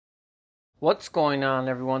What's going on,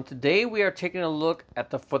 everyone? Today we are taking a look at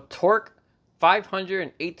the Fatork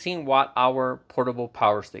 518 watt hour portable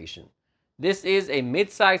power station. This is a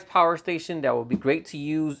mid-sized power station that will be great to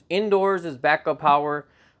use indoors as backup power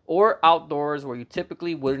or outdoors where you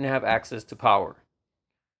typically wouldn't have access to power.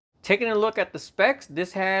 Taking a look at the specs,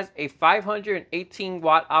 this has a 518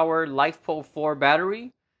 watt hour LiFePO4 battery,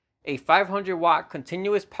 a 500 watt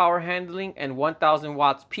continuous power handling and 1000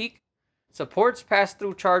 watts peak. Supports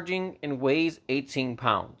pass-through charging and weighs 18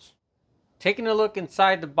 pounds. Taking a look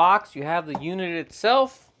inside the box, you have the unit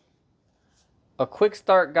itself, a quick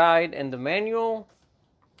start guide and the manual,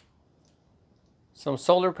 some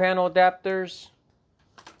solar panel adapters,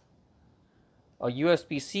 a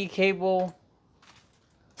USB-C cable,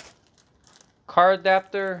 car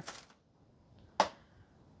adapter,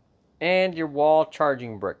 and your wall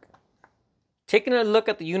charging brick. Taking a look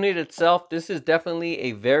at the unit itself, this is definitely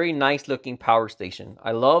a very nice looking power station.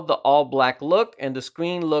 I love the all black look and the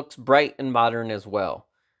screen looks bright and modern as well.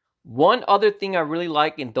 One other thing I really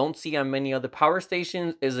like and don't see on many other power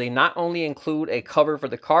stations is they not only include a cover for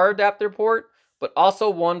the car adapter port, but also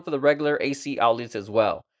one for the regular AC outlets as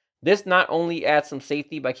well. This not only adds some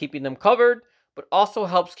safety by keeping them covered, but also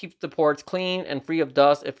helps keep the ports clean and free of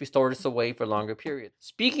dust if you store this away for longer periods.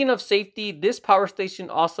 Speaking of safety, this power station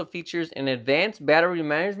also features an advanced battery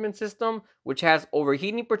management system, which has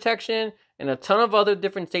overheating protection and a ton of other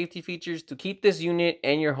different safety features to keep this unit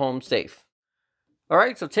and your home safe.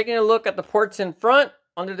 Alright, so taking a look at the ports in front,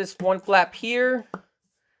 under this one flap here,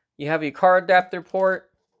 you have your car adapter port.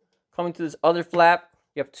 Coming to this other flap,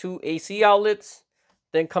 you have two AC outlets.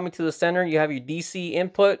 Then coming to the center, you have your DC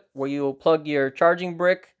input where you will plug your charging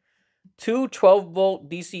brick, two 12-volt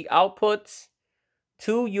DC outputs,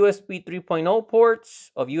 two USB 3.0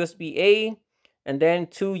 ports of USB-A, and then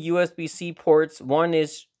two USB-C ports. One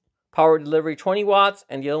is power delivery 20 watts,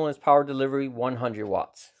 and the other one is power delivery 100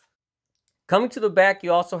 watts. Coming to the back,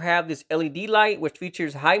 you also have this LED light, which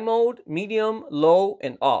features high mode, medium, low,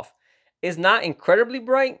 and off. It's not incredibly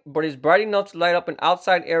bright, but it's bright enough to light up an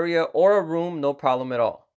outside area or a room, no problem at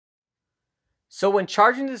all. So when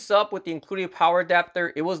charging this up with the included power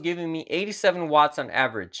adapter, it was giving me 87 watts on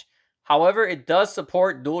average. However, it does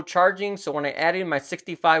support dual charging, so when I added my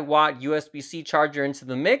 65 watt USB-C charger into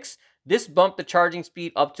the mix, this bumped the charging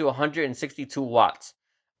speed up to 162 watts.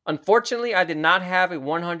 Unfortunately, I did not have a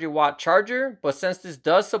 100 watt charger, but since this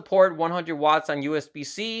does support 100 watts on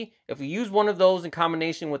USB-C, if you use one of those in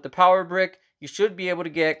combination with the power brick, you should be able to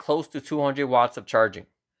get close to 200 watts of charging.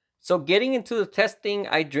 So getting into the testing,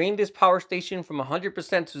 I drained this power station from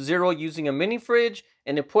 100% to 0 using a mini fridge,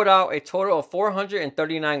 and it put out a total of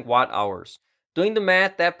 439 watt hours. Doing the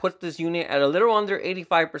math, that puts this unit at a little under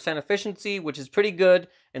 85% efficiency, which is pretty good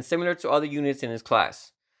and similar to other units in its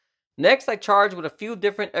class. Next, I charge with a few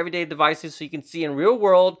different everyday devices so you can see in real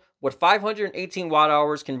world what 518 watt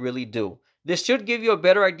hours can really do. This should give you a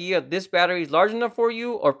better idea if this battery is large enough for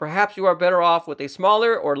you, or perhaps you are better off with a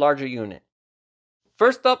smaller or larger unit.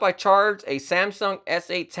 First up, I charged a Samsung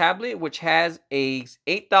S8 tablet, which has a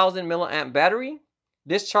 8000 milliamp battery.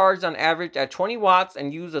 This charged on average at 20 watts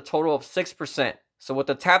and used a total of 6%. So with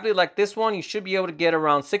a tablet like this one, you should be able to get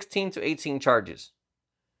around 16 to 18 charges.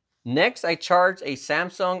 Next, I charged a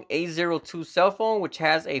Samsung A02 cell phone, which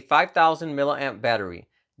has a 5000 milliamp battery.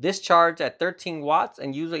 This charged at 13 watts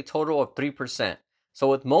and used a total of 3%. So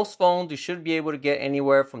with most phones, you should be able to get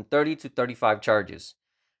anywhere from 30 to 35 charges.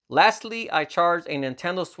 Lastly, I charged a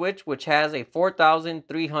Nintendo Switch, which has a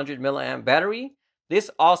 4300 milliamp battery.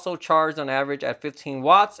 This also charged on average at 15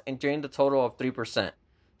 watts and drained a total of 3%.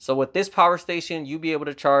 So with this power station, you'll be able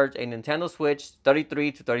to charge a Nintendo Switch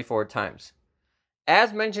 33 to 34 times.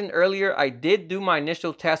 As mentioned earlier, I did do my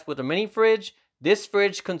initial test with a mini fridge. This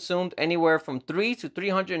fridge consumed anywhere from 3 to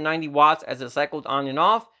 390 watts as it cycled on and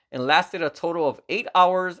off and lasted a total of 8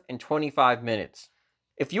 hours and 25 minutes.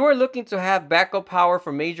 If you are looking to have backup power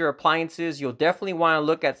for major appliances, you'll definitely want to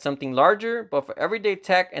look at something larger, but for everyday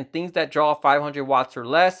tech and things that draw 500 watts or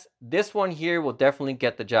less, this one here will definitely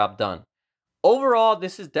get the job done. Overall,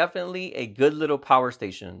 this is definitely a good little power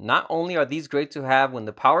station. Not only are these great to have when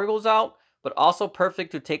the power goes out, but also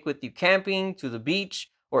perfect to take with you camping, to the beach,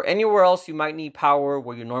 or anywhere else you might need power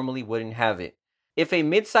where you normally wouldn't have it. If a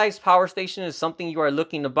mid-sized power station is something you are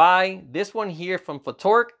looking to buy, this one here from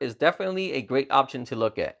Fatork is definitely a great option to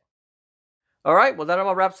look at. Alright, well that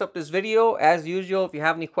about wraps up this video. As usual, if you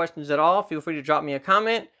have any questions at all, feel free to drop me a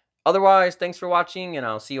comment. Otherwise, thanks for watching and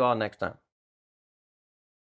I'll see you all next time.